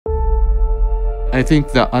I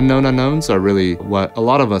think the unknown unknowns are really what a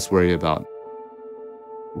lot of us worry about.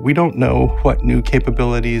 We don't know what new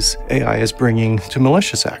capabilities AI is bringing to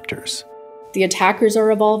malicious actors. The attackers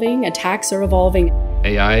are evolving, attacks are evolving.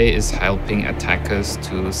 AI is helping attackers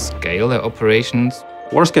to scale their operations.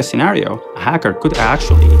 Worst case scenario, a hacker could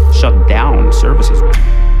actually shut down services.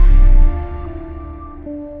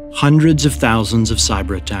 Hundreds of thousands of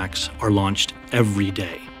cyber attacks are launched every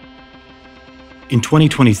day. In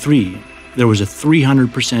 2023, there was a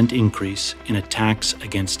 300% increase in attacks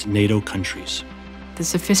against NATO countries. The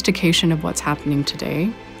sophistication of what's happening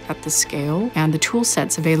today at the scale and the tool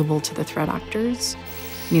sets available to the threat actors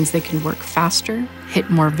means they can work faster, hit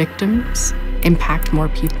more victims, impact more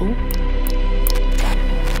people.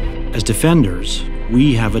 As defenders,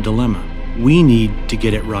 we have a dilemma. We need to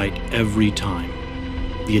get it right every time.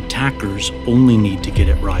 The attackers only need to get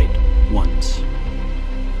it right once.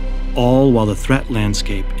 All while the threat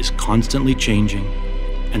landscape is constantly changing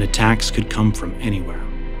and attacks could come from anywhere.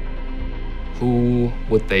 Who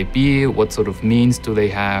would they be? What sort of means do they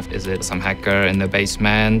have? Is it some hacker in the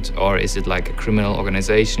basement? Or is it like a criminal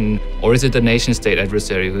organization? Or is it a nation-state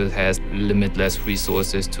adversary who has limitless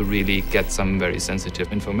resources to really get some very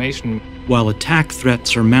sensitive information? While attack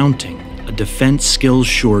threats are mounting, a defense skills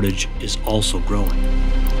shortage is also growing.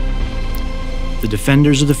 The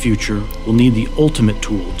defenders of the future will need the ultimate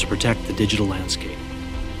tool to protect the digital landscape.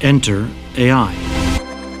 Enter AI.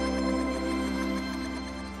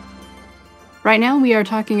 Right now, we are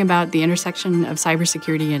talking about the intersection of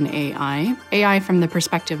cybersecurity and AI. AI from the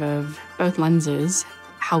perspective of both lenses,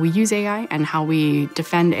 how we use AI and how we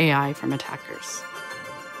defend AI from attackers.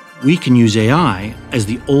 We can use AI as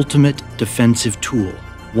the ultimate defensive tool,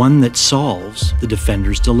 one that solves the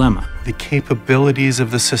defender's dilemma. The capabilities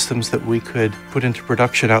of the systems that we could put into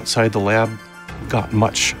production outside the lab got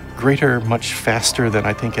much greater, much faster than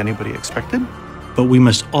I think anybody expected. But we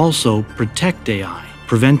must also protect AI,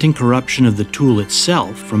 preventing corruption of the tool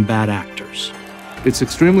itself from bad actors. It's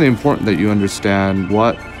extremely important that you understand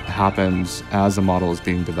what happens as a model is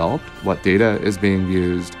being developed, what data is being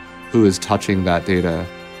used, who is touching that data.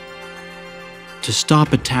 To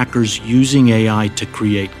stop attackers using AI to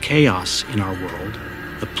create chaos in our world,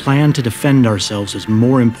 the plan to defend ourselves is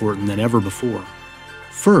more important than ever before.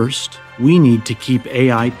 First, we need to keep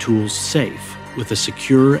AI tools safe with a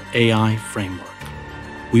secure AI framework.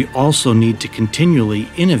 We also need to continually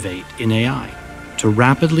innovate in AI to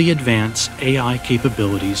rapidly advance AI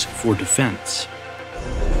capabilities for defense.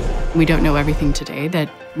 We don't know everything today that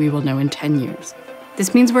we will know in 10 years.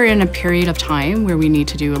 This means we're in a period of time where we need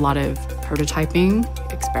to do a lot of prototyping,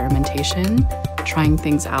 experimentation, trying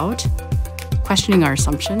things out, questioning our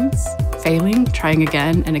assumptions, failing, trying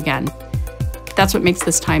again and again. That's what makes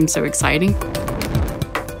this time so exciting.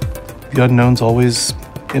 The unknown's always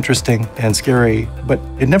interesting and scary, but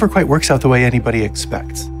it never quite works out the way anybody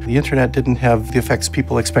expects. The internet didn't have the effects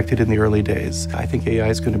people expected in the early days. I think AI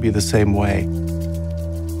is going to be the same way.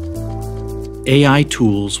 AI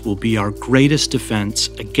tools will be our greatest defense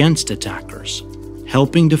against attackers,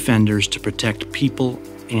 helping defenders to protect people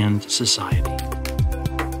and society.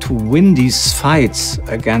 To win these fights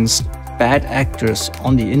against bad actors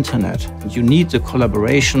on the internet, you need the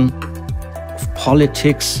collaboration of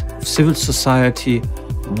politics, of civil society,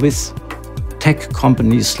 with tech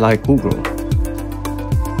companies like Google.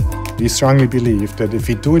 We strongly believe that if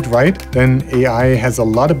we do it right, then AI has a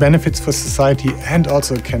lot of benefits for society and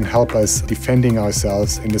also can help us defending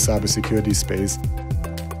ourselves in the cybersecurity space.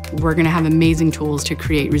 We're going to have amazing tools to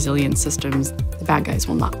create resilient systems. The bad guys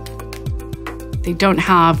will not. They don't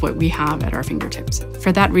have what we have at our fingertips.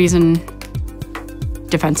 For that reason,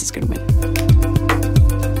 defense is going to win.